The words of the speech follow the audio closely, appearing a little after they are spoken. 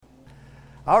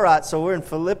All right, so we're in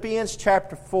Philippians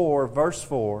chapter 4, verse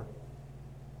 4.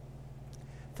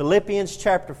 Philippians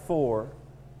chapter 4,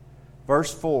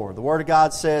 verse 4. The Word of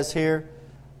God says here,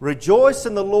 "Rejoice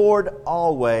in the Lord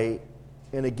always,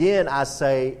 and again I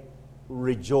say,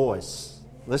 rejoice."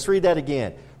 Let's read that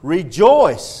again.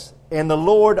 "Rejoice in the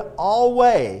Lord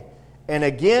always, and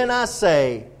again I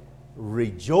say,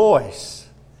 rejoice."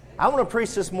 I want to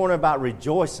preach this morning about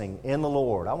rejoicing in the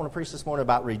Lord. I want to preach this morning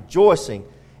about rejoicing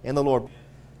in the Lord.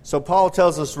 So Paul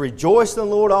tells us, "Rejoice in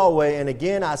the Lord always, and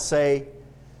again I say,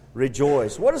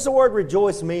 rejoice." What does the word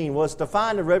rejoice mean? Well, it's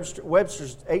defined in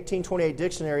Webster's 1828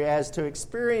 dictionary as to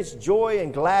experience joy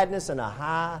and gladness in a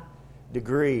high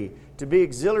degree, to be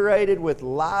exhilarated with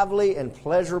lively and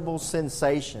pleasurable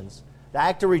sensations. The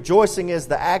act of rejoicing is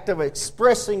the act of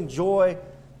expressing joy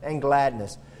and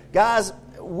gladness. Guys,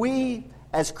 we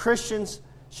as Christians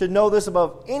should know this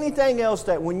above anything else,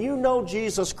 that when you know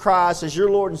Jesus Christ as your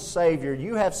Lord and Savior,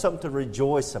 you have something to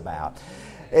rejoice about.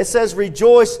 It says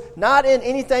rejoice not in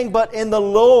anything but in the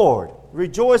Lord.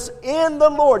 Rejoice in the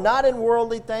Lord, not in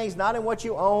worldly things, not in what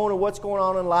you own or what's going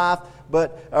on in life,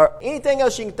 or anything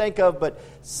else you can think of, but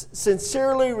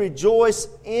sincerely rejoice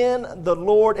in the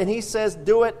Lord. And he says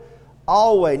do it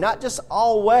always, not just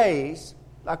always,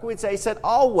 like we'd say. He said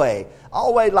always.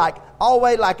 Always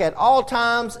like at all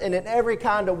times and in every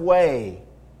kind of way.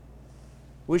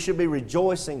 We should be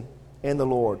rejoicing in the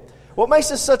Lord. What makes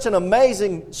this such an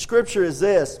amazing scripture is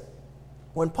this.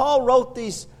 When Paul wrote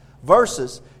these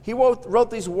verses, he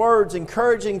wrote these words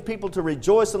encouraging people to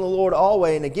rejoice in the Lord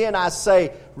always. And again, I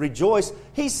say rejoice.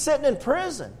 He's sitting in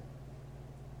prison.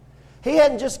 He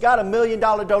hadn't just got $1 million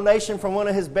donation from one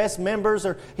of his best members,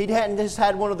 or he hadn't just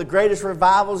had one of the greatest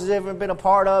revivals he's ever been a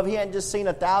part of. He hadn't just seen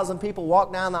 1,000 people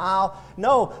walk down the aisle.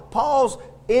 No, Paul's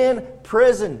in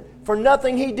prison for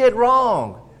nothing he did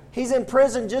wrong. He's in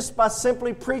prison just by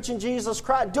simply preaching Jesus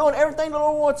Christ, doing everything the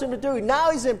Lord wants him to do.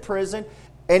 Now he's in prison,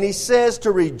 and he says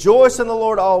to rejoice in the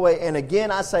Lord always, and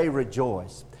again I say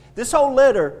rejoice. This whole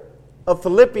letter of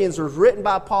Philippians was written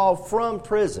by Paul from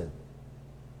prison.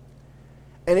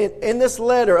 And in this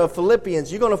letter of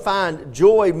Philippians, you're going to find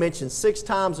joy mentioned 6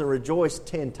 times and rejoice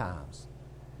 10 times.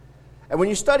 And when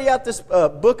you study out this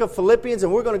book of Philippians,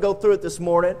 and we're going to go through it this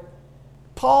morning,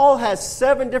 Paul has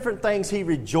 7 different things he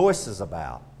rejoices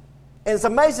about. And it's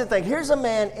an amazing thing. Here's a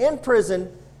man in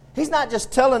prison. He's not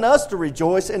just telling us to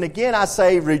rejoice, and again I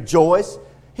say rejoice.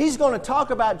 He's going to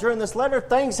talk about during this letter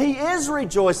things he is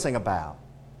rejoicing about.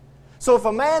 So if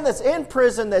a man that's in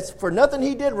prison, that's for nothing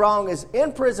he did wrong, is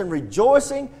in prison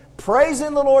rejoicing,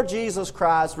 praising the Lord Jesus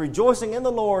Christ, rejoicing in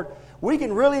the Lord, we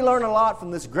can really learn a lot from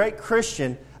this great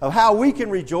Christian of how we can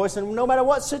rejoice in no matter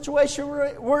what situation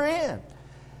we're in.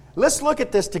 Let's look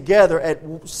at this together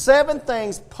at 7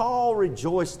 things Paul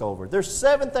rejoiced over. There's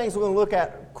 7 things we're going to look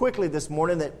at quickly this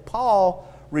morning that Paul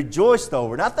rejoiced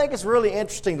over. And I think it's really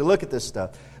interesting to look at this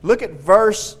stuff. Look at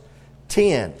verse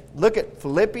 10. Look at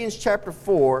Philippians chapter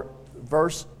 4,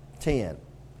 verse 10.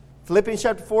 Philippians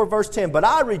chapter 4, verse 10. "But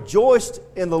I rejoiced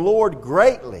in the Lord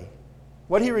greatly."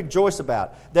 What did he rejoice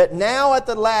about? "That now at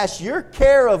the last your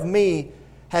care of me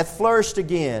hath flourished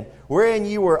again, wherein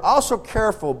you were also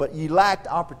careful, but ye lacked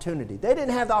opportunity." They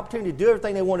didn't have the opportunity to do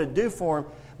everything they wanted to do for him,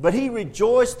 but he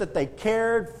rejoiced that they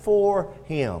cared for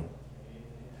him.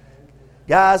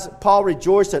 Guys, Paul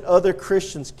rejoiced that other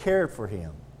Christians cared for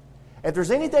him. If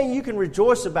there's anything you can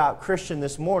rejoice about, Christian,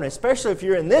 this morning, especially if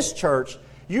you're in this church,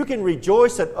 you can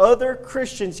rejoice that other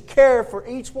Christians care for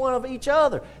each one of each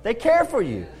other. They care for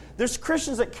you. There's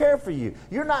Christians that care for you.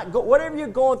 You're not whatever you're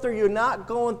going through, you're not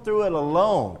going through it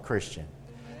alone, Christian.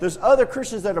 There's other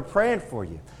Christians that are praying for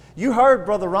you. You heard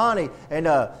Brother Ronnie and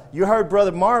you heard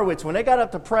Brother Marwitz when they got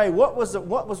up to pray.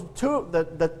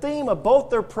 The theme of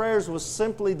both their prayers was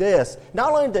simply this: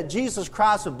 not only that Jesus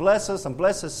Christ would bless us and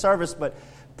bless His service, but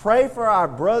pray for our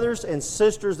brothers and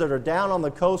sisters that are down on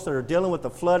the coast that are dealing with the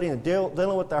flooding and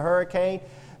dealing with the hurricane.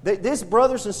 These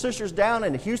brothers and sisters down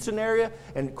in the Houston area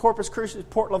and Corpus Christi,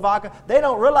 Port Lavaca, they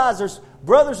don't realize there's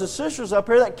brothers and sisters up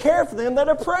here that care for them, that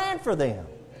are praying for them.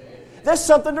 There's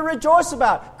something to rejoice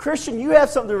about. Christian, you have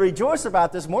something to rejoice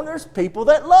about this morning. There's people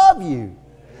that love you.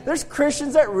 There's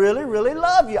Christians that really, really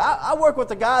love you. I work with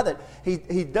a guy that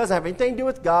he doesn't have anything to do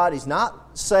with God. He's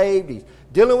not saved. He's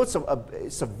dealing with some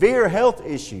severe health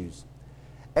issues.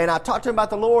 And I talked to him about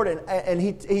the Lord, and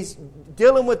he's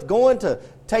dealing with going to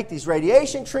take these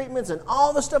radiation treatments and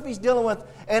all the stuff he's dealing with.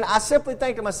 And I simply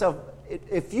think to myself,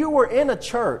 if you were in a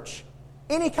church,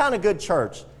 any kind of good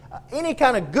church,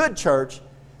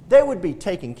 they would be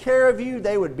taking care of you.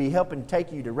 They would be helping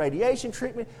take you to radiation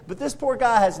treatment. But this poor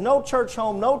guy has no church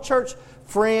home, no church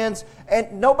friends,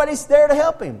 and nobody's there to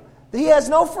help him. He has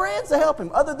no friends to help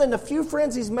him other than the few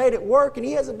friends he's made at work, and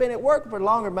he hasn't been at work for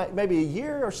longer, maybe a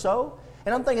year or so.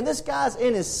 And I'm thinking, this guy's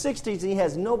in his 60s and he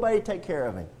has nobody to take care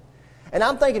of him. And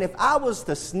I'm thinking, if I was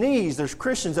to sneeze, there's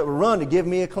Christians that would run to give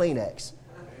me a Kleenex.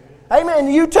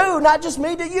 Amen. You too, not just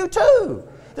me, you too.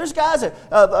 There's guys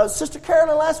that, Sister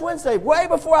Carolyn last Wednesday, way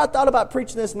before I thought about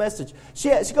preaching this message, she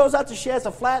goes out there, she has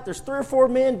a flat, there's 3 or 4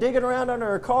 men digging around under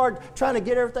her car trying to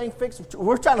get everything fixed.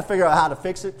 We're trying to figure out how to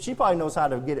fix it. She probably knows how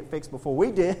to get it fixed before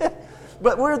we did.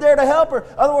 But we're there to help her.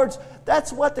 In other words,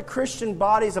 that's what the Christian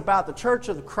body is about. The Church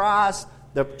of Christ,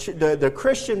 the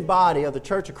Christian body of the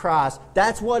Church of Christ,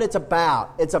 that's what it's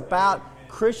about. It's about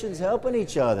Christians helping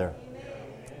each other.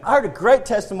 I heard a great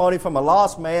testimony from a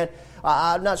lost man.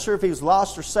 I'm not sure if he was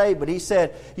lost or saved, but he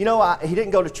said, he didn't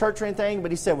go to church or anything,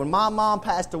 but he said, when my mom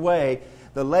passed away,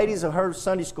 the ladies of her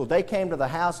Sunday school, they came to the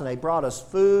house and they brought us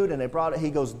food, and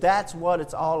he goes, that's what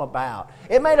it's all about.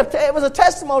 It was a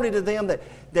testimony to them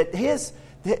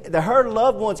that her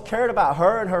loved ones cared about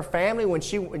her and her family when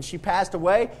she passed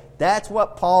away. That's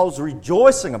what Paul's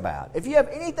rejoicing about. If you have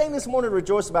anything this morning to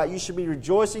rejoice about, you should be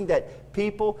rejoicing that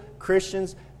people,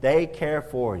 Christians, they care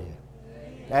for you.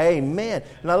 Amen.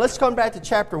 Now let's come back to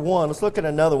chapter 1. Let's look at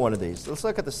another one of these. Let's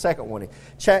look at the second one.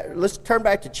 Let's turn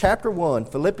back to chapter 1.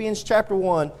 Philippians chapter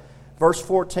 1, verse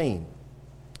 14.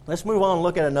 Let's move on and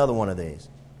look at another one of these.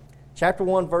 Chapter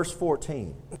 1, verse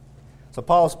 14. So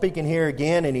Paul's speaking here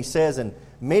again, and he says, and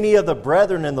many of the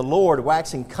brethren in the Lord,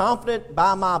 waxing confident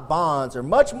by my bonds, are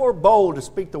much more bold to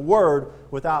speak the word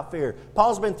without fear.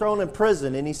 Paul's been thrown in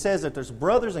prison, and he says that there's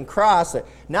brothers in Christ that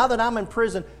now that I'm in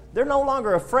prison, they're no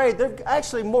longer afraid. They're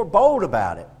actually more bold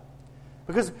about it.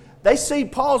 Because they see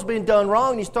Paul's being done wrong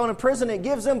and he's thrown in prison. It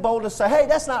gives them boldness to say, hey,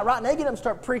 that's not right. And they get them to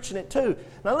start preaching it too.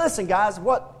 Now listen, guys,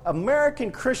 what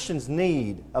American Christians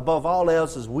need above all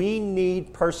else is we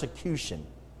need persecution.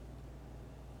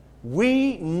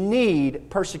 We need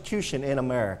persecution in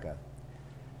America.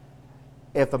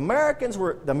 If the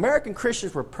American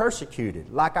Christians were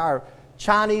persecuted, like our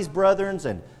Chinese brethren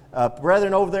and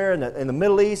brethren over there in the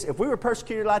Middle East, if we were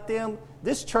persecuted like them,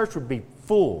 this church would be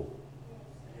full.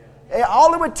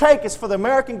 All it would take is for the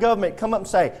American government to come up and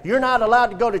say, you're not allowed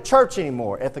to go to church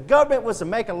anymore. If the government was to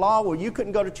make a law where you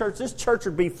couldn't go to church, this church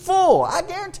would be full. I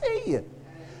guarantee you.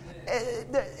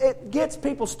 It gets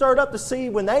people stirred up to see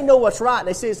when they know what's right and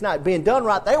they see it's not being done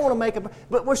right, they want to make it,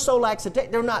 but we're so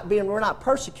laxative, we're not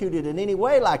persecuted in any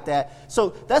way like that. So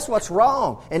that's what's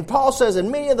wrong. And Paul says,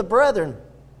 and many of the brethren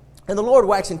and the Lord,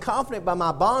 waxing confident by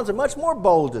my bonds, are much more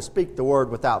bold to speak the word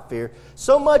without fear.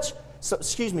 Some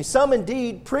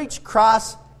indeed preach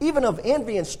Christ even of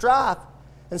envy and strife,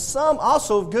 and some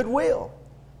also of goodwill.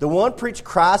 The one preached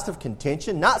Christ of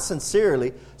contention, not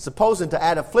sincerely, supposing to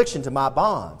add affliction to my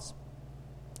bonds.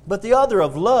 But the other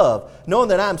of love, knowing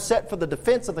that I am set for the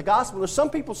defense of the gospel. There's some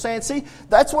people saying, see,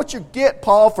 that's what you get,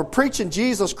 Paul, for preaching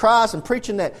Jesus Christ and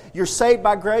preaching that you're saved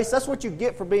by grace. That's what you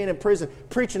get for being in prison,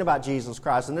 preaching about Jesus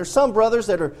Christ. And there's some brothers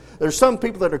there's some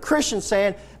people that are Christians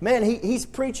saying, man, he's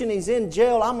preaching, he's in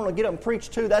jail, I'm going to get up and preach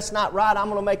too. That's not right. I'm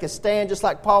going to make a stand just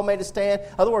like Paul made a stand.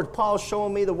 In other words, Paul's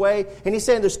showing me the way. And he's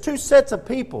saying there's two sets of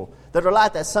people that are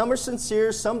like that. Some are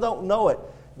sincere, some don't know it.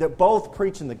 They're both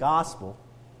preaching the gospel.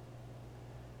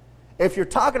 If you're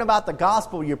talking about the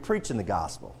gospel, you're preaching the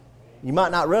gospel. You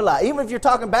might not realize. Even if you're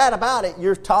talking bad about it,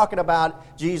 you're talking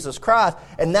about Jesus Christ.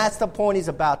 And that's the point he's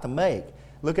about to make.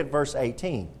 Look at verse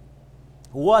 18.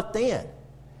 What then?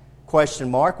 Question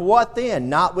mark. What then?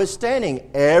 Notwithstanding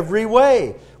every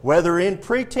way, whether in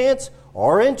pretense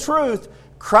or in truth,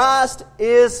 Christ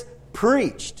is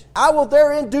preached. I will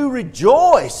therein do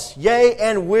rejoice, yea,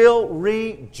 and will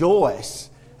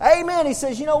rejoice. Amen. He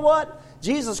says, you know what?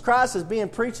 Jesus Christ is being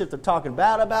preached if they're talking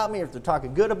bad about me, or if they're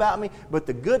talking good about me. But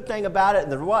the good thing about it,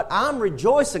 and what I'm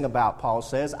rejoicing about, Paul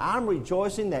says, I'm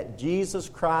rejoicing that Jesus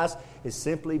Christ is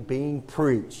simply being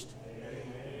preached. Amen.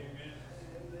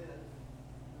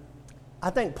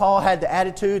 I think Paul had the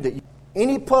attitude that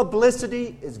any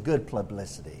publicity is good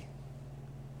publicity.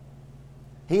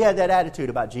 He had that attitude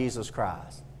about Jesus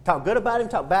Christ. Talk good about him,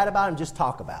 talk bad about him, just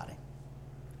talk about him.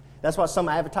 That's what some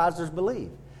advertisers believe.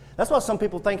 That's what some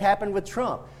people think happened with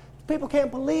Trump. People can't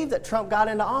believe that Trump got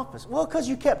into office. Well, because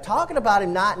you kept talking about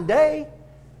him night and day.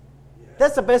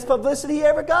 That's the best publicity he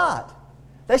ever got.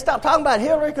 They stopped talking about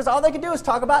Hillary because all they could do is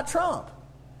talk about Trump.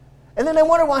 And then they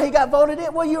wonder why he got voted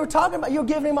in. Well, you were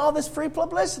giving him all this free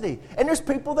publicity. And there's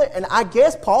people that, and I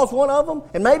guess Paul's one of them,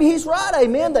 and maybe he's right,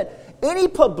 amen, that any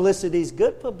publicity is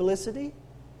good publicity.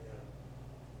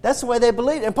 That's the way they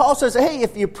believe it. And Paul says, hey,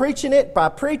 if you're preaching it by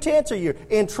pretense or you're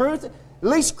in truth, at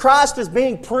least Christ is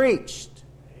being preached.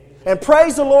 And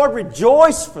praise the Lord,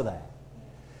 rejoice for that.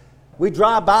 We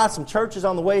drive by some churches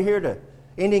on the way here to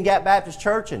Indian Gap Baptist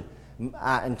Church, and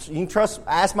you can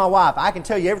ask my wife. I can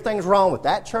tell you everything's wrong with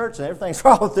that church and everything's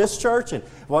wrong with this church and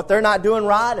what they're not doing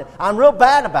right. And I'm real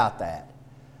bad about that.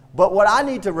 But what I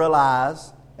need to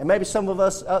realize, and maybe some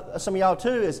of y'all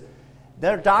too, is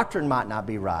their doctrine might not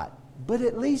be right, but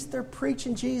at least they're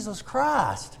preaching Jesus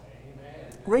Christ.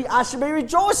 Amen. I should be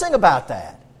rejoicing about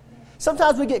that.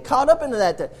 Sometimes we get caught up into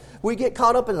that we get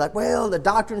caught up in like, well, the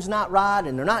doctrine's not right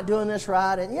and they're not doing this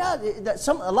right. And yeah,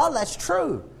 a lot of that's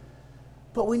true.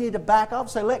 But we need to back off and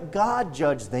say, let God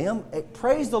judge them.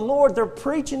 Praise the Lord, they're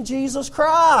preaching Jesus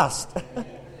Christ.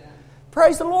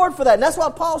 Praise the Lord for that. And that's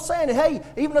what Paul's saying. Hey,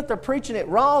 even if they're preaching it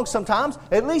wrong sometimes,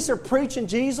 at least they're preaching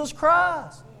Jesus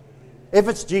Christ. If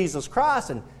it's Jesus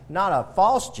Christ and not a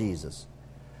false Jesus.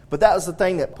 But that was the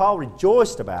thing that Paul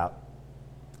rejoiced about,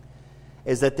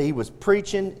 is that he was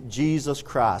preaching Jesus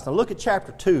Christ. Now look at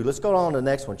chapter 2. Let's go on to the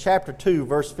next one. Chapter 2,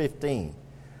 verse 15.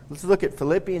 Let's look at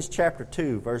Philippians chapter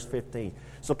 2, verse 15.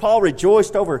 So Paul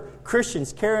rejoiced over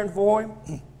Christians caring for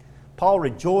him. Paul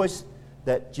rejoiced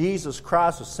that Jesus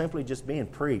Christ was simply just being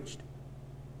preached.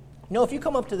 You know, if you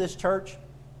come up to this church,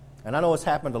 and I know it's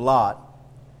happened a lot,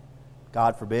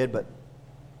 God forbid, but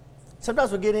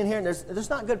sometimes we get in here and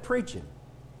there's not good preaching.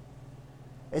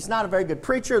 It's not a very good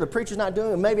preacher. The preacher's not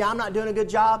doing it. Maybe I'm not doing a good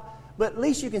job. But at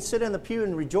least you can sit in the pew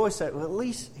and rejoice that, well, at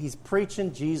least he's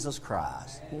preaching Jesus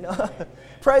Christ. You know?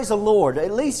 Praise the Lord.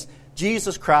 At least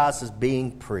Jesus Christ is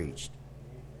being preached.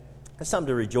 That's something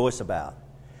to rejoice about.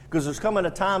 Because there's coming a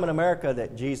time in America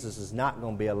that Jesus is not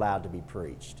going to be allowed to be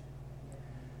preached.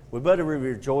 We better be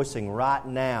rejoicing right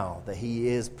now that he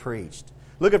is preached.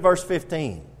 Look at verse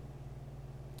 15.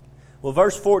 Well,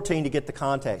 verse 14 to get the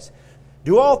context.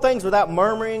 Do all things without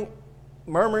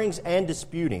murmurings and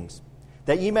disputings,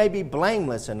 that ye may be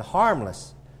blameless and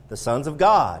harmless, the sons of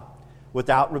God,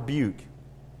 without rebuke,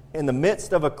 in the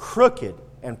midst of a crooked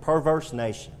and perverse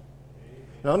nation.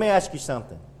 Now let me ask you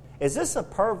something. Is this a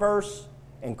perverse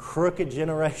and crooked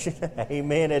generation?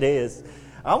 Amen, it is.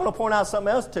 I want to point out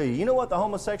something else to you. You know what the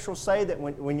homosexuals say, that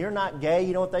when you're not gay,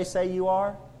 you know what they say you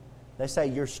are? They say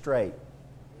you're straight.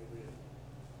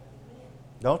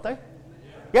 Don't they?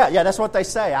 Yeah, that's what they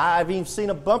say. I've even seen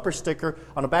a bumper sticker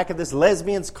on the back of this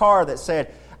lesbian's car that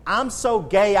said, I'm so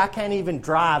gay I can't even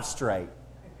drive straight.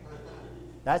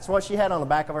 That's what she had on the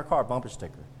back of her car, bumper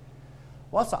sticker.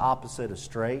 What's the opposite of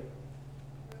straight?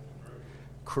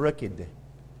 Crooked.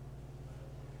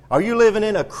 Are you living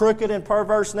in a crooked and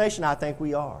perverse nation? I think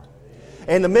we are.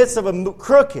 In the midst of a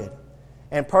crooked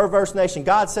and perverse nation,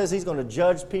 God says he's going to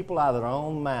judge people out of their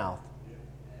own mouth.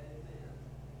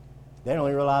 They don't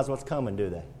even realize what's coming, do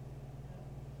they?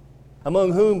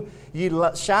 Among whom ye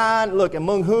shine, look,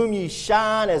 among whom ye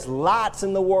shine as lights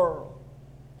in the world.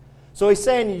 So he's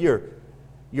saying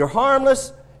you're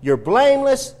harmless, you're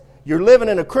blameless, you're living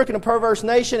in a crooked and perverse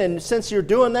nation, and since you're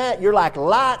doing that, you're like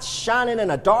lights shining in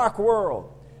a dark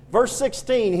world. Verse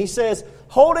 16, he says,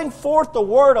 holding forth the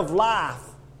word of life.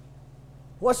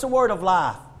 What's the word of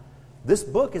life? This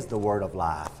book is the word of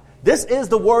life. This is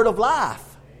the word of life.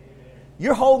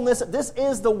 You're holding this. This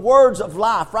is the words of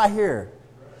life right here.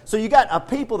 So you got a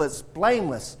people that's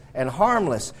blameless and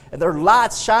harmless, and their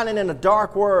lights shining in a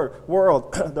dark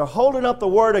world. They're holding up the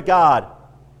word of God.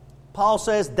 Paul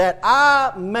says, that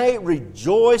I may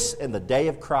rejoice in the day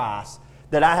of Christ,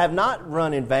 that I have not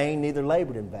run in vain, neither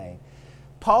labored in vain.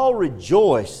 Paul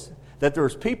rejoiced that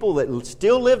there's people that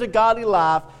still lived a godly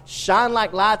life, shine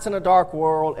like lights in a dark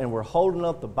world, and were holding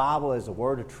up the Bible as a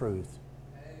word of truth.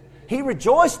 He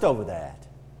rejoiced over that.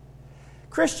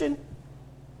 Christian,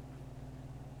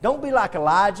 don't be like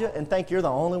Elijah and think you're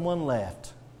the only one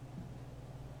left.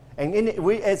 And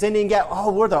as Indian Gap,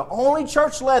 we're the only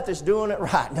church left that's doing it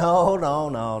right.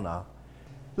 No.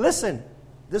 Listen,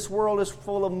 this world is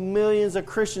full of millions of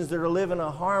Christians that are living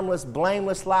a harmless,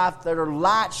 blameless life, that are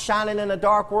lights shining in a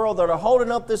dark world, that are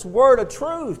holding up this word of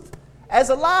truth as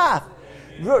a life.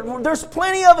 There's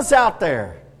plenty of us out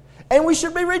there. And we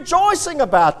should be rejoicing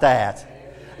about that.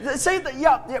 See,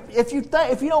 if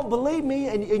you don't believe me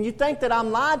and you think that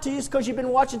I'm lying to you, it's because you've been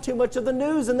watching too much of the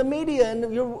news and the media,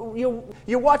 and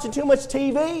you're watching too much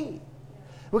TV.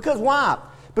 Because why?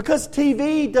 Because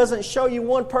TV doesn't show you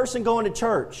one person going to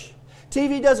church.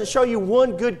 TV doesn't show you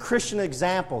one good Christian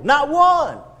example. Not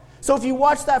one. So if you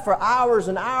watch that for hours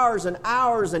and hours and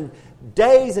hours and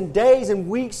days and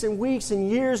weeks and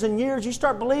years, you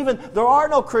start believing there are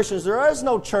no Christians, there is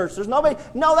no church, there's nobody.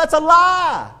 No, that's a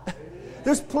lie.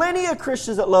 There's plenty of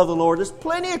Christians that love the Lord. There's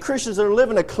plenty of Christians that are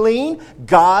living a clean,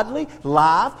 godly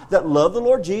life, that love the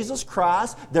Lord Jesus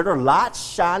Christ, that are lights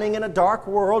shining in a dark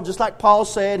world, just like Paul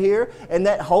said here, and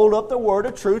that hold up the word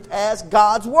of truth as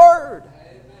God's word.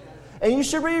 And you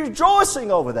should be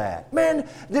rejoicing over that. Man,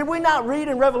 did we not read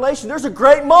in Revelation, there's a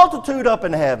great multitude up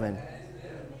in heaven.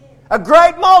 A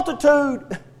great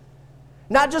multitude.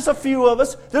 Not just a few of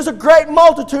us. There's a great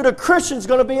multitude of Christians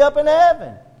going to be up in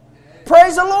heaven.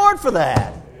 Praise the Lord for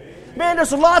that. Man,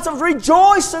 there's lots of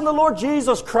rejoice in the Lord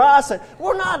Jesus Christ. And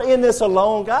we're not in this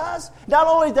alone, guys. Not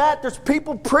only that, there's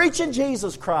people preaching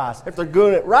Jesus Christ. If they're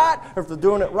doing it right or if they're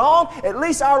doing it wrong, at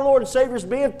least our Lord and Savior is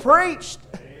being preached.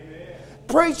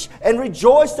 Preach and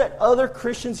rejoice that other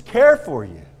Christians care for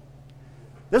you.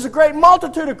 There's a great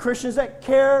multitude of Christians that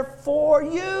care for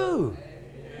you.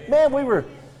 Man, we were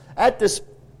at this,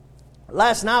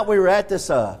 last night we were at this,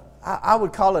 I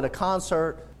would call it a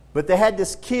concert, but they had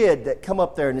this kid that come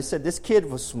up there and they said this kid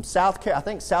was from South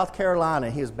Carolina.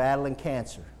 He was battling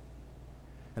cancer.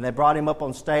 And they brought him up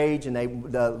on stage and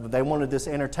they wanted this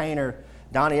entertainer,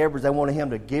 Donnie Edwards, they wanted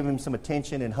him to give him some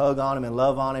attention and hug on him and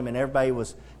love on him, and everybody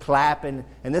was clapping,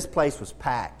 and this place was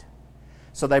packed.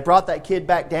 So they brought that kid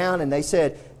back down, and they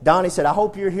said, Donnie said, I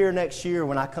hope you're here next year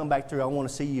when I come back through. I want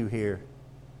to see you here.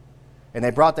 And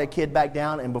they brought that kid back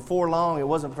down, and before long, it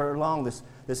wasn't very long,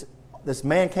 this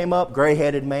man came up,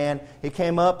 gray-headed man. He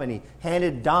came up, and he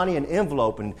handed Donnie an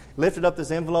envelope, and lifted up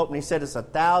this envelope, and he said, it's a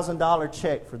 $1,000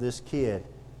 check for this kid.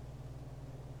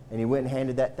 And he went and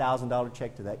handed that $1,000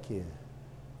 check to that kid.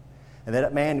 And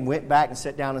that man went back and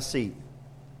sat down in a seat.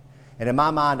 And in my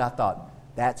mind, I thought,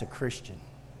 that's a Christian.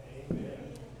 Amen.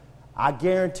 I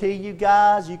guarantee you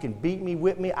guys, you can beat me,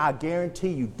 whip me, I guarantee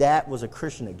you that was a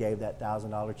Christian that gave that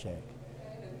 $1,000 check.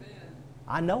 Amen.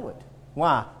 I know it.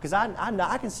 Why? Because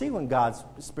I can see when God's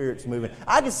Spirit's moving.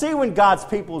 I can see when God's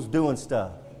people's doing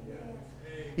stuff.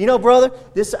 You know, brother,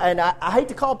 and I hate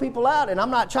to call people out, and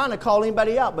I'm not trying to call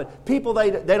anybody out, but people,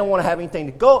 they don't want to have anything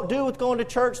to do with going to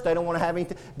church. They don't want to have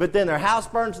anything. But then their house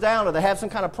burns down, or they have some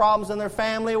kind of problems in their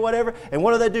family or whatever. And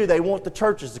what do? They want the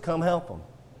churches to come help them.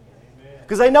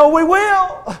 Because they know we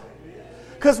will.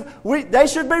 Because they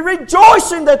should be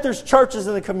rejoicing that there's churches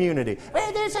in the community.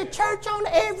 Man, there's a church on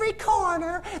every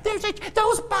corner. There's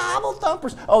those Bible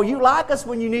thumpers. Oh, you like us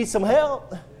when you need some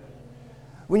help.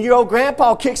 When your old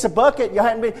grandpa kicks a bucket,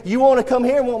 you want to come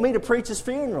here and want me to preach his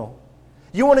funeral.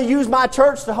 You want to use my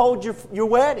church to hold your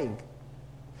wedding.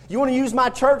 You want to use my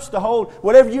church to hold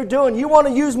whatever you're doing. You want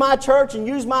to use my church and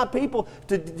use my people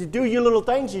to do your little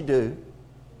things you do.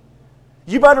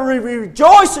 You better be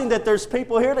rejoicing that there's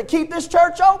people here that keep this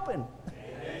church open.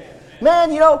 Amen.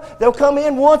 Man, you know, they'll come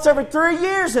in once every 3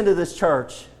 years into this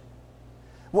church.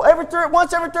 Well,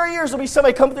 once every 3 years, there'll be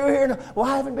somebody come through here and, well,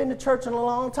 I haven't been to church in a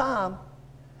long time.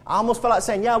 I almost felt like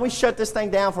saying, yeah, we shut this thing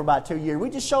down for about 2 years.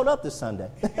 We just showed up this Sunday.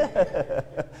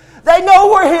 They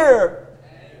know we're here.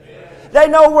 Amen. They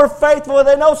know we're faithful.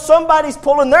 They know somebody's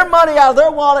pulling their money out of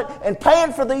their wallet and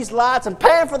paying for these lights and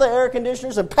paying for the air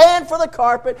conditioners and paying for the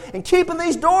carpet and keeping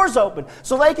these doors open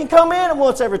so they can come in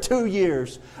once every 2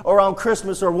 years or on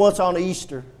Christmas or once on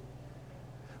Easter.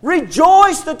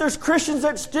 Rejoice that there's Christians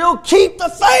that still keep the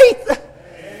faith.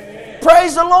 Amen.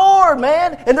 Praise the Lord,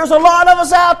 man. And there's a lot of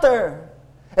us out there.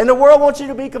 And the world wants you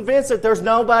to be convinced that there's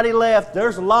nobody left.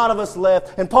 There's a lot of us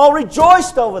left. And Paul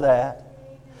rejoiced over that.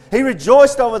 He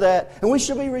rejoiced over that. And we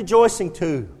should be rejoicing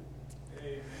too.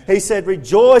 He said,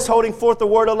 rejoice, holding forth the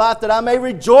word of life, that I may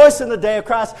rejoice in the day of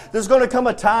Christ. There's going to come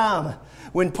a time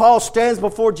when Paul stands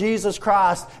before Jesus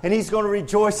Christ and he's going to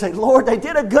rejoice and say, Lord, they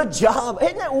did a good job.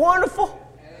 Isn't that wonderful?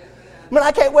 Man,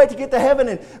 I can't wait to get to heaven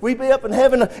and we be up in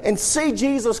heaven and see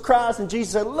Jesus Christ. And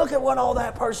Jesus said, look at what all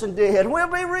that person did. And we'll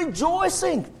be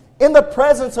rejoicing in the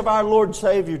presence of our Lord and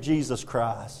Savior, Jesus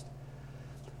Christ.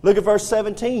 Look at verse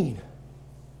 17.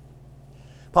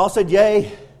 Paul said,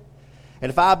 yea, and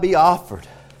if I be offered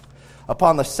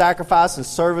upon the sacrifice and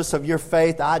service of your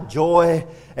faith, I joy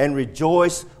and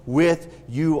rejoice with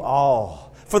you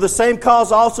all. For the same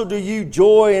cause also do you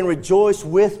joy and rejoice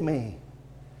with me.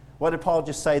 What did Paul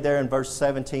just say there in verse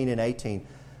 17 and 18?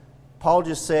 Paul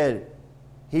just said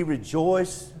he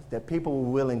rejoiced that people were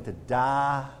willing to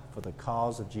die for the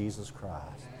cause of Jesus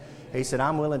Christ. He said,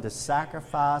 I'm willing to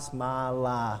sacrifice my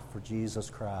life for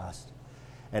Jesus Christ.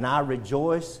 And I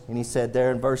rejoice, and he said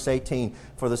there in verse 18,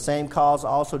 for the same cause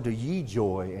also do ye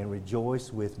joy and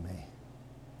rejoice with me.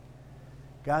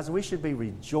 Guys, we should be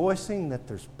rejoicing that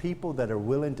there's people that are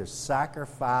willing to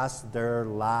sacrifice their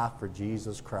life for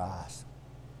Jesus Christ.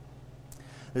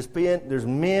 There's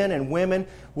men and women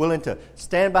willing to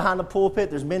stand behind the pulpit.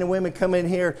 There's men and women come in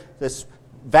here that's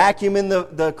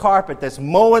vacuuming the carpet, that's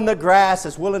mowing the grass,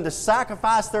 that's willing to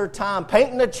sacrifice their time,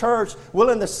 painting the church,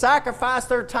 willing to sacrifice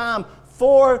their time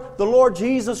for the Lord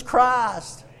Jesus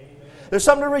Christ. Amen. There's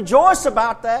something to rejoice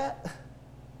about that.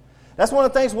 That's one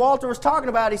of the things Walter was talking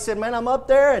about. He said, man, I'm up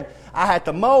there and I had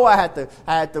to mow, I had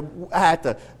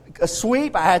to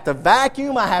sweep, I had to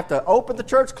vacuum, I had to open the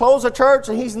church, close the church,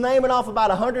 and he's naming off about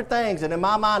 100 things. And in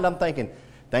my mind, I'm thinking,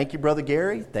 thank you, Brother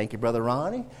Gary. Thank you, Brother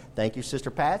Ronnie. Thank you, Sister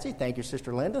Patsy. Thank you,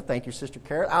 Sister Linda. Thank you, Sister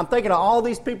Carol. I'm thinking of all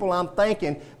these people I'm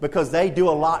thanking because they do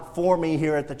a lot for me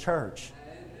here at the church.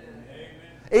 Amen.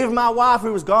 Even my wife,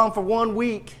 who was gone for 1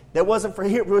 week, that wasn't for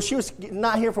here. Well, she was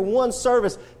not here for one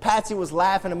service. Patsy was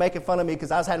laughing and making fun of me because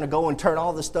I was having to go and turn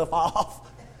all this stuff off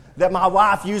that my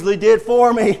wife usually did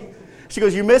for me. She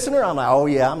goes, you missing her? I'm like, oh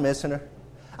yeah, I'm missing her.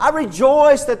 I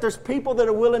rejoice that there's people that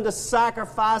are willing to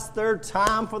sacrifice their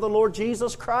time for the Lord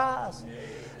Jesus Christ.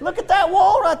 Look at that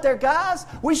wall right there, guys.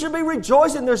 We should be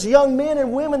rejoicing. There's young men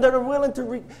and women that are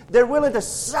willing to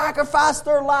sacrifice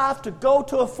their life to go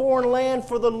to a foreign land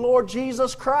for the Lord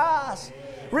Jesus Christ.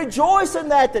 Rejoice in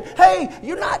that, hey,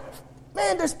 you're not,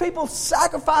 man, there's people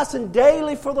sacrificing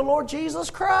daily for the Lord Jesus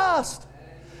Christ.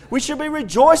 We should be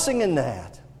rejoicing in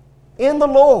that. In the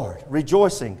Lord,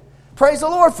 rejoicing. Praise the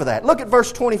Lord for that. Look at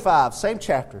verse 25, same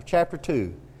chapter, chapter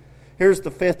 2. Here's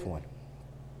the fifth one.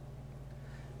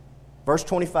 Verse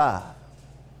 25.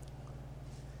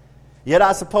 Yet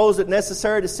I suppose it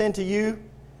necessary to send to you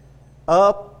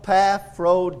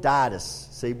Epaphroditus.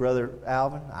 See, Brother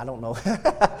Alvin? I don't know.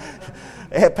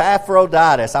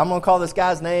 Epaphroditus. I'm going to call this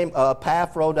guy's name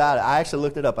Epaphroditus. I actually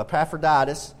looked it up.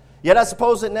 Epaphroditus. Yet I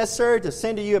suppose it necessary to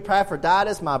send to you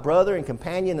Epaphroditus, my brother and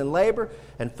companion in labor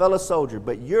and fellow soldier,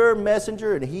 but your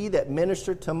messenger and he that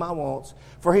ministered to my wants.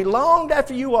 For he longed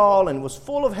after you all and was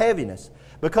full of heaviness,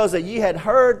 because that ye had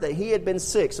heard that he had been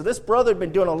sick. So this brother had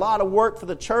been doing a lot of work for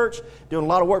the church, doing a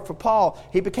lot of work for Paul.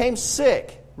 He became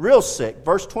sick, real sick.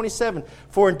 Verse 27,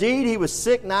 for indeed he was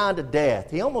sick nigh unto death.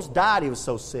 He almost died, he was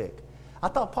so sick. I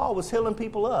thought Paul was healing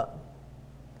people up.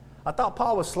 I thought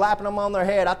Paul was slapping them on their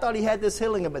head. I thought he had this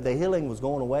healing, but the healing was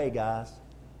going away, guys.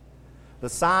 The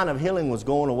sign of healing was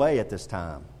going away at this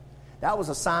time. That was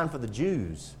a sign for the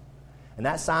Jews, and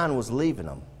that sign was leaving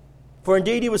them. For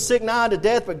indeed he was sick nigh unto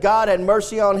death, but God had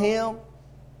mercy on him.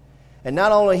 And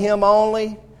not only him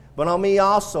only, but on me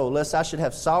also, lest I should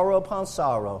have sorrow upon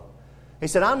sorrow. He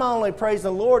said, I'm not only praising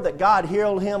the Lord that God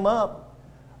healed him up,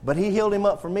 but he healed him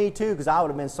up for me too, because I would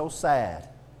have been so sad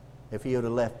if he would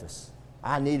have left us.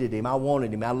 I needed him. I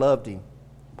wanted him. I loved him.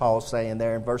 Paul's saying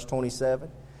there in verse 27.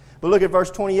 But look at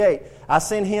verse 28. I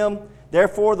send him,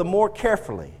 therefore, the more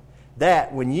carefully,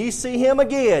 that when ye see him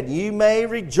again, you may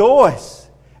rejoice,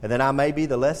 and that I may be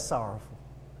the less sorrowful.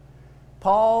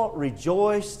 Paul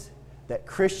rejoiced that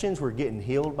Christians were getting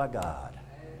healed by God.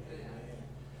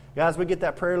 Guys, we get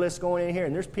that prayer list going in here,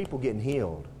 and there's people getting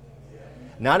healed.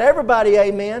 Not everybody,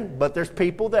 amen, but there's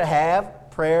people that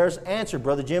have prayers answered.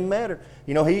 Brother Jim Metter,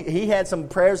 you know, he had some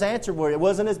prayers answered where it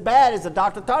wasn't as bad as the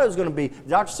doctor thought it was going to be. The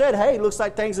doctor said, hey, it looks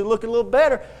like things are looking a little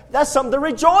better. That's something to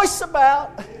rejoice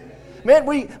about. Man,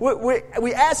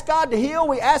 we ask God to heal.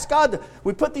 We ask God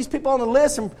we put these people on the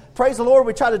list, and praise the Lord,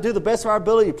 we try to do the best of our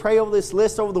ability to pray over this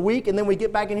list over the week, and then we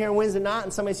get back in here on Wednesday night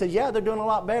and somebody says, yeah, they're doing a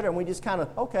lot better, and we just kind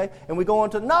of, okay, and we go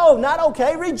on to, no, not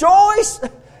okay, rejoice.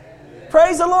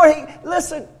 Praise the Lord.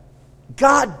 Listen,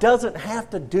 God doesn't have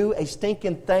to do a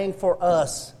stinking thing for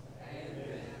us.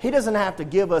 He doesn't have to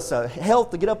give us a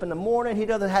health to get up in the morning. He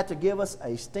doesn't have to give us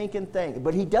a stinking thing.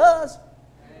 But He does.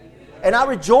 And I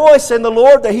rejoice in the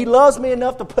Lord that He loves me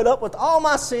enough to put up with all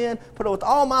my sin, put up with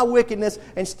all my wickedness,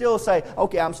 and still say,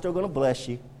 okay, I'm still going to bless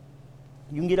you.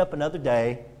 You can get up another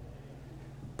day.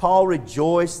 Paul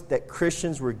rejoiced that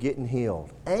Christians were getting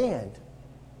healed. And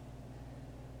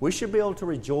we should be able to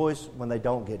rejoice when they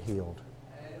don't get healed.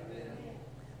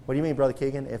 What do you mean, Brother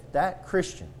Keegan? If that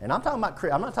Christian, and I'm not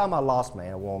talking about a lost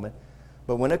man or woman,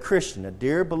 but when a Christian, a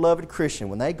dear beloved Christian,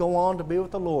 when they go on to be with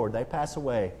the Lord, they pass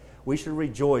away, we should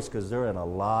rejoice because they're in a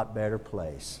lot better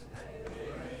place.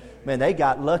 Man, they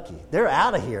got lucky. They're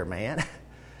out of here, man.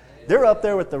 They're up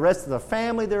there with the rest of the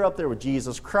family. They're up there with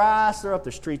Jesus Christ. They're up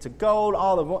the streets of gold.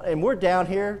 And we're down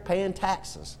here paying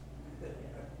taxes,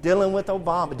 dealing with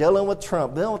Obama, dealing with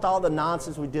Trump, dealing with all the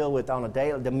nonsense we deal with on a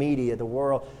daily, the media, the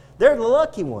world. They're the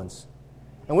lucky ones.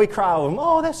 And we cry over them,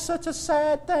 oh, that's such a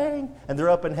sad thing. And they're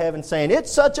up in heaven saying,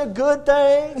 it's such a good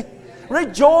thing.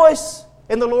 Rejoice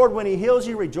in the Lord when He heals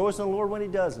you. Rejoice in the Lord when He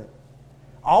doesn't.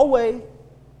 Always.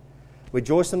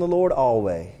 Rejoice in the Lord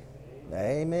always.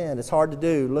 Amen. It's hard to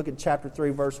do. Look at chapter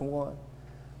 3, verse 1.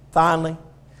 Finally,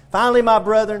 my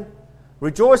brethren,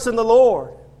 rejoice in the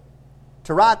Lord.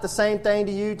 To write the same thing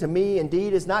to you, to me,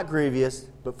 indeed, is not grievous,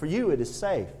 but for you it is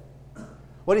safe.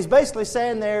 What he's basically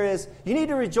saying there is, you need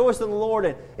to rejoice in the Lord.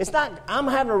 And it's not, I'm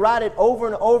having to write it over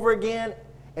and over again,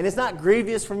 and it's not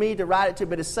grievous for me to write it to,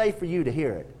 but it's safe for you to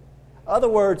hear it. In other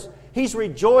words, he's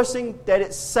rejoicing that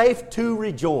it's safe to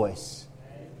rejoice.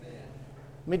 Amen.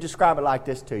 Let me describe it like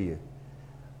this to you.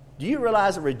 Do you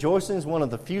realize that rejoicing is one of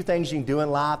the few things you can do in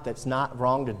life that's not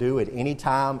wrong to do at any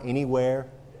time, anywhere?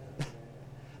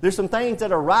 There's some things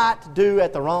that are right to do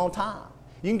at the wrong time.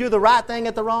 You can do the right thing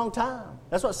at the wrong time.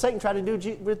 That's what Satan tried to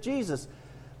do with Jesus.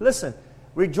 Listen,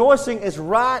 rejoicing is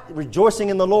right. Rejoicing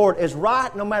in the Lord is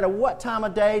right no matter what time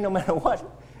of day, no matter what.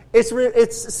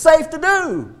 It's safe to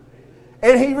do.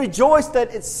 And he rejoiced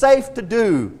that it's safe to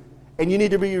do. And you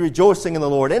need to be rejoicing in the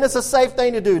Lord. And it's a safe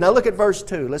thing to do. Now look at verse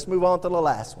 2. Let's move on to the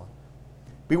last one.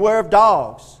 Beware of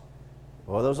dogs.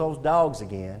 Well, those old dogs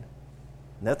again.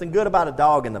 Nothing good about a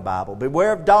dog in the Bible.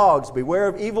 Beware of dogs. Beware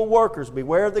of evil workers.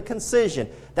 Beware of the concision.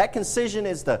 That concision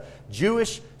is the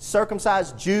Jewish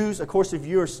circumcised Jews. Of course, if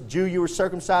you're a Jew, you were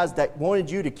circumcised. That wanted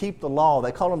you to keep the law.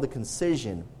 They call them the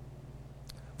concision.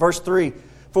 Verse 3.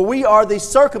 For we are the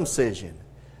circumcision.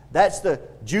 That's the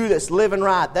Jew that's living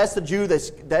right. That's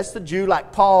the Jew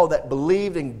like Paul that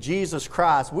believed in Jesus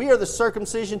Christ. We are the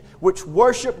circumcision which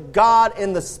worship God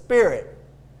in the Spirit.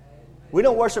 We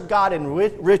don't worship God in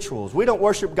rituals. We don't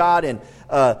worship God in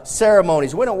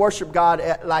ceremonies. We don't worship God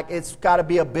like it's got to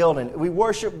be a building. We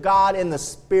worship God in the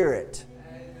Spirit.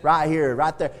 Right here,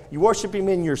 right there. You worship Him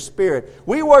in your spirit.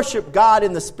 We worship God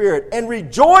in the Spirit and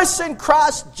rejoice in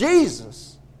Christ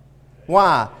Jesus.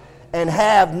 Why? And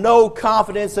have no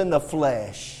confidence in the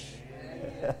flesh.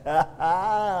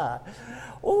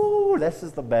 Oh, this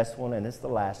is the best one and it's the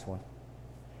last one.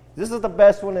 This is the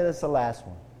best one and it's the last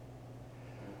one.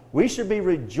 We should be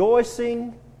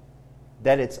rejoicing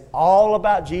that it's all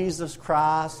about Jesus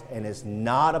Christ and it's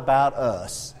not about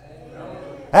us.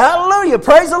 Hallelujah.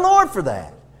 Praise the Lord for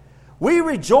that. We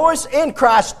rejoice in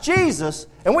Christ Jesus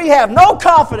and we have no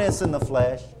confidence in the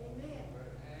flesh.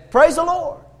 Praise the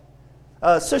Lord.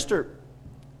 Sister,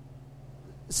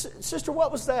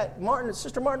 what was that?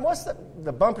 Sister Martin, what's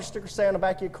the bumper sticker say on the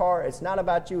back of your car? It's not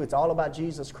about you, it's all about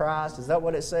Jesus Christ. Is that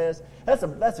what it says? That's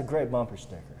a great bumper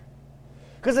sticker.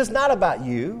 Because it's not about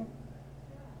you.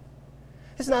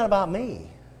 It's not about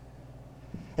me.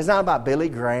 It's not about Billy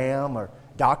Graham or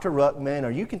Dr. Ruckman,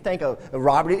 or you can think of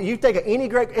Robert. You think of any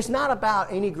great. It's not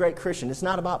about any great Christian. It's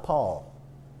not about Paul,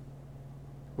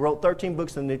 who wrote 13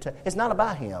 books in the New Testament. It's not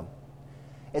about him.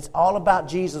 It's all about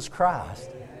Jesus Christ.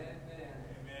 Amen.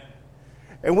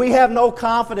 And we have no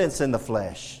confidence in the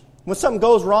flesh. When something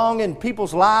goes wrong in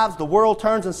people's lives, the world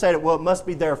turns and says, well, it must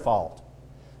be their fault.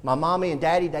 My mommy and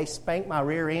daddy, they spanked my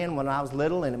rear end when I was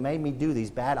little, and it made me do these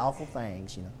bad, awful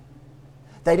things, you know.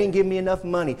 They didn't give me enough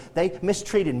money. They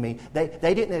mistreated me.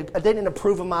 They didn't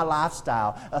approve of my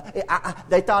lifestyle.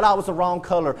 They thought I was the wrong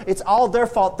color. It's all their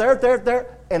fault.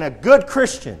 They're. And a good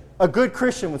Christian,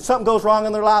 when something goes wrong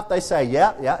in their life, they say,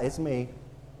 yeah, it's me.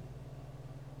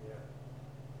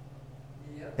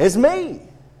 It's me.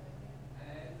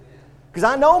 Because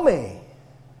I know me.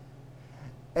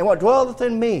 And what dwelleth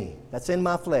in me, that's in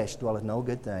my flesh, dwelleth no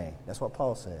good thing. That's what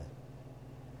Paul said.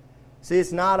 See,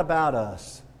 it's not about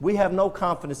us. We have no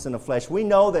confidence in the flesh. We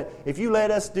know that if you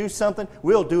let us do something,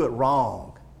 we'll do it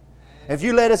wrong. If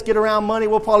you let us get around money,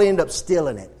 we'll probably end up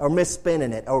stealing it or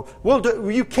misspending it. Or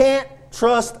you can't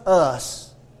trust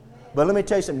us. But let me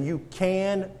tell you something. You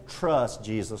can trust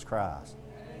Jesus Christ.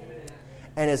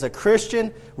 And as a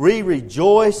Christian, we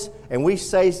rejoice and we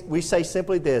say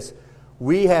simply this.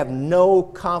 We have no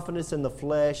confidence in the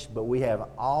flesh, but we have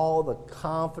all the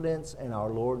confidence in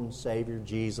our Lord and Savior,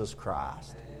 Jesus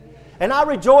Christ. And I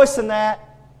rejoice in that.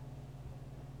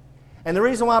 And the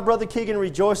reason why Brother Keegan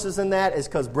rejoices in that is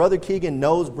because Brother Keegan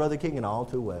knows Brother Keegan all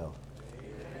too well.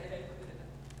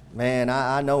 Man,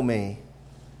 I know me.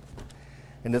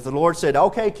 And if the Lord said,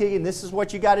 okay, Keegan, this is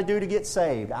what you got to do to get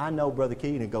saved, I know Brother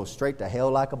Keegan would go straight to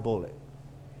hell like a bullet.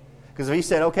 Because if he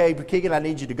said, okay, Keegan, I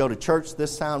need you to go to church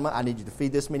this time, I need you to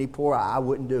feed this many poor, I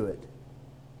wouldn't do it.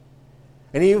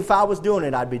 And even if I was doing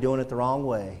it, I'd be doing it the wrong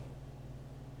way.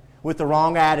 With the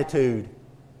wrong attitude.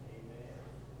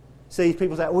 See,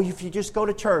 people say, well, if you just go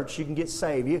to church, you can get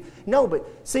saved. No,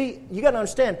 but see, you got to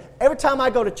understand, every time I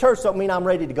go to church don't mean I'm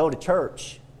ready to go to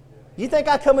church. You think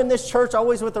I come in this church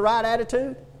always with the right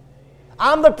attitude?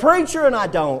 I'm the preacher and I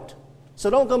don't. So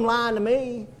don't come lying to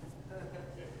me.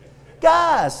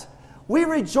 Guys, we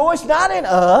rejoice not in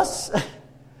us.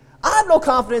 I have no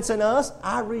confidence in us.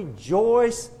 I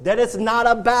rejoice that it's not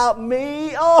about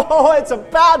me. Oh, it's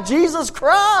about Jesus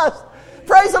Christ.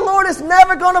 Praise the Lord, it's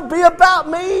never going to be about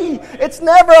me. It's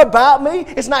never about me.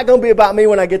 It's not going to be about me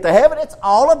when I get to heaven. It's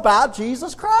all about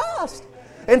Jesus Christ.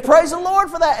 And praise the Lord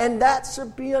for that. And that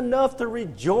should be enough to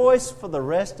rejoice for the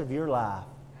rest of your life.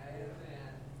 Amen.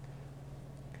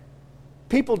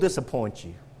 People disappoint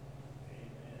you.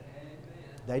 Amen.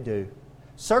 They do.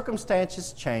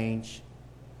 Circumstances change.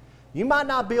 You might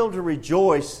not be able to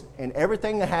rejoice in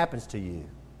everything that happens to you.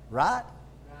 Right?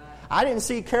 I didn't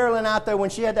see Carolyn out there when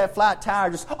she had that flat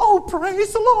tire just, oh,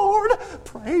 praise the Lord.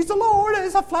 Praise the Lord,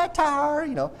 it's a flat tire.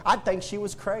 You know, I think she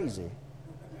was crazy.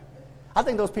 I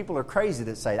think those people are crazy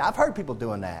that say that. I've heard people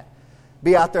doing that.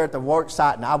 Be out there at the work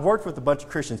site, and I've worked with a bunch of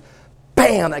Christians.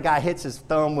 Bam, that guy hits his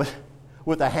thumb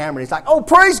with a hammer. And he's like, oh,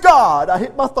 praise God, I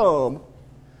hit my thumb.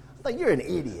 I think you're an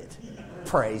idiot.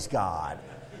 Praise God.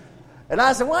 And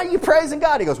I said, why are you praising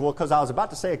God? He goes, well, because I was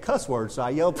about to say a cuss word, so I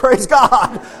yelled, praise God.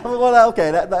 I mean, well,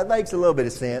 okay, that makes a little bit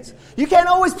of sense. You can't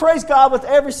always praise God with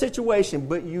every situation,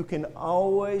 but you can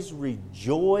always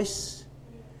rejoice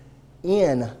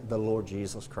in the Lord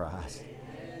Jesus Christ.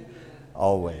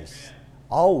 Always.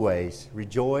 Always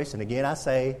rejoice. And again, I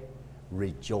say,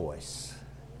 rejoice.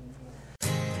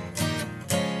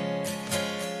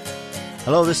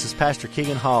 Hello, this is Pastor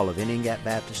Keegan Hall of Indian Gap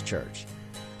Baptist Church.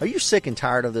 Are you sick and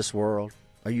tired of this world?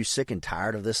 Are you sick and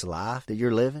tired of this life that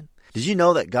you're living? Did you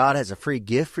know that God has a free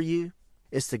gift for you?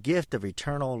 It's the gift of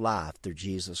eternal life through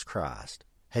Jesus Christ.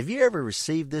 Have you ever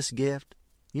received this gift?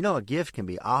 You know, a gift can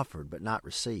be offered but not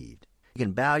received. You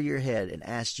can bow your head and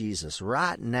ask Jesus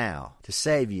right now to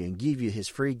save you and give you his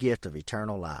free gift of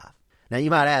eternal life. Now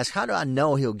you might ask, how do I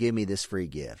know he'll give me this free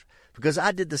gift? Because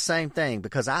I did the same thing,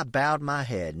 because I bowed my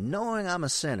head knowing I'm a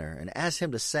sinner and asked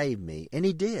him to save me, and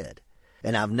he did.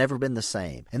 And I've never been the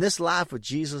same. And this life with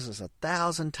Jesus is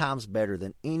 1,000 times better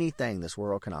than anything this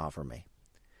world can offer me.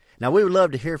 Now, we would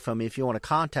love to hear from you if you want to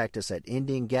contact us at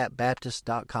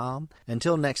IndianGapBaptist.com.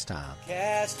 Until next time.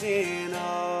 Casting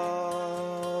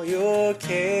all your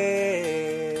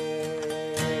care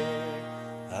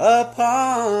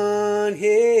upon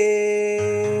him.